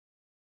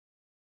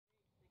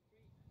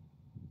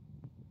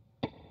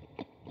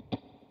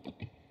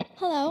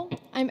Hello,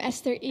 I'm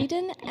Esther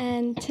Eden,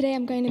 and today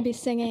I'm going to be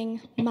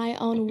singing My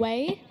Own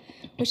Way,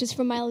 which is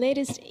from my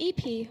latest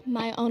EP,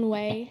 My Own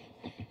Way,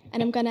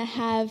 and I'm going to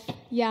have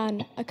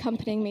Jan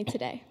accompanying me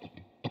today.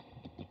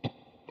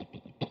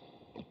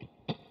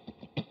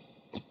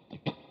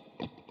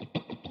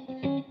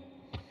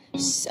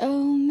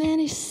 So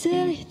many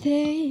silly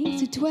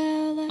things to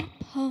dwell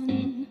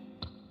upon.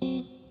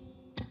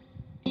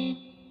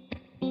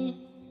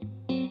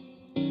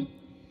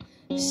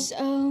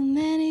 So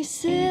many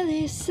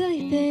silly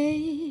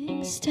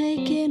things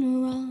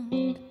taken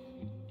wrong.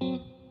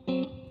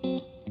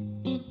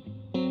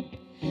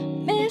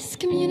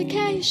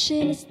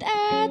 Miscommunication, is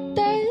that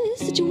the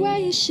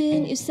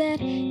situation? You said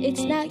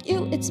it's not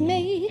you, it's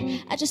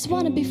me. I just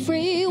wanna be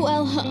free.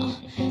 Well,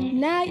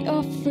 now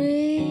you're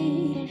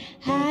free.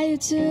 How you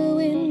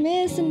doing,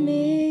 missing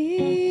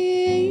me?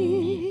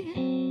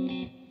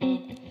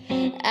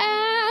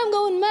 I'm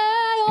going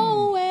my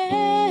own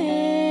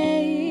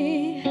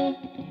way,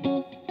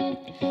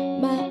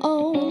 my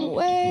own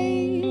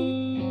way,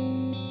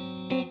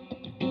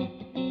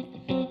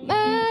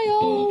 my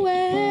own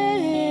way,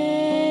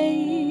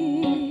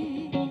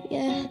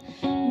 yeah,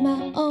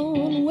 my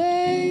own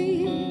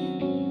way.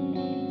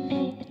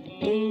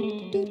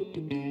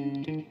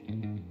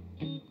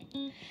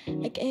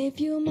 I gave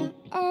you my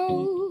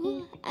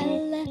all, I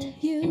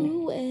let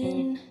you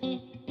in.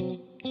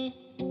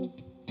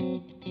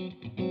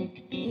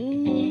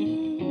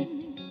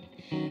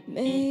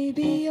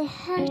 Maybe your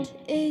heart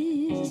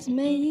is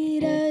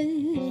made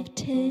of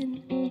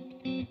tin.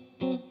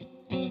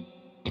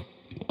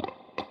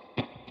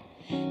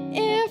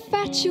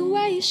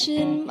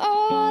 Infatuation,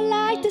 more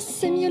like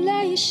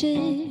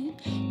dissimulation.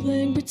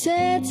 Playing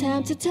pretend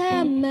time to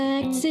time,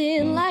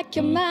 acting like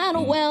you're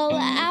mine. Well,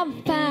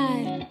 I'm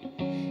fine.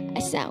 I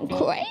sound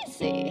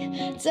crazy,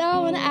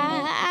 don't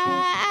I?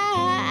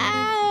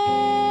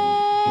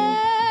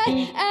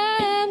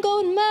 I'm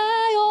going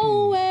my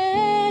own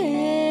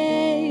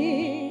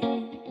way,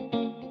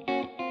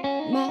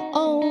 my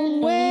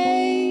own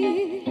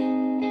way,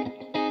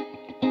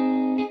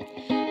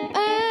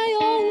 my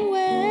own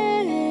way,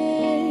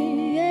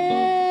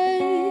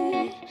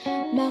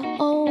 my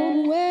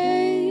own way.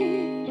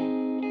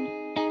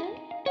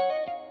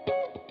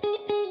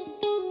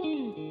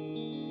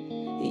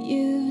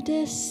 You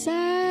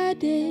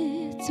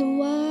decided to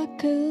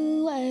walk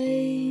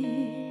away.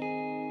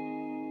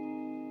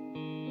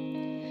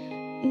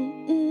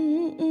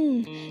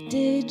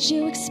 Did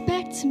you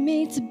expect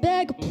me to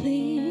beg or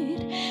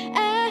plead,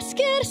 ask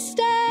you to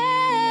stay?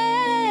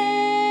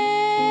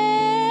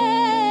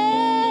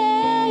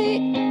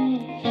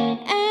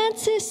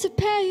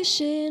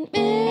 Anticipation,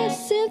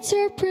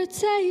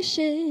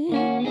 misinterpretation.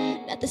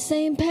 Not the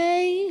same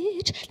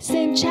page, the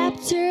same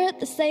chapter,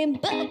 the same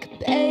book,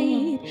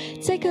 babe.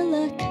 Take a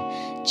look,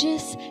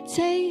 just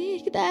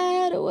take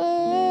that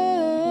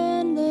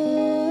one look.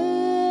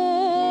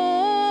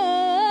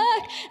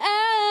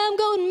 I'm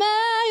going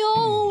my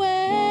own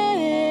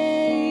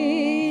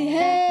way,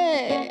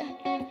 hey,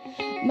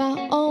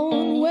 my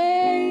own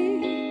way,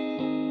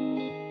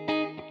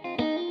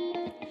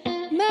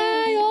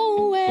 my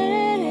own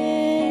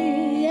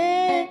way,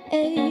 yeah,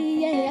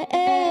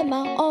 yeah,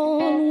 my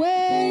own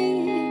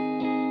way,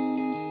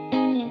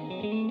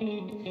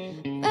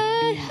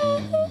 my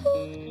own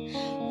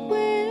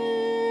way,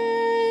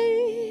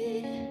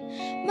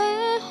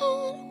 my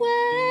own way,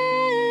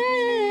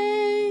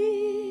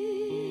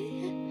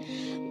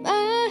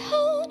 my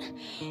own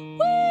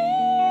way.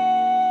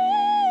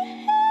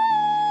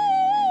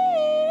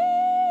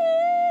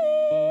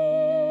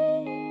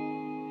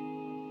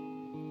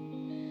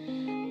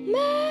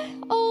 My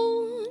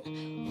own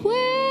way.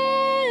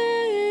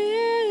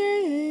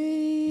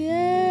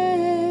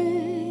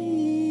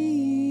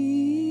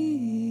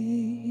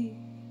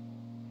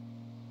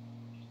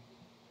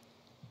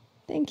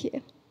 Thank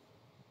you.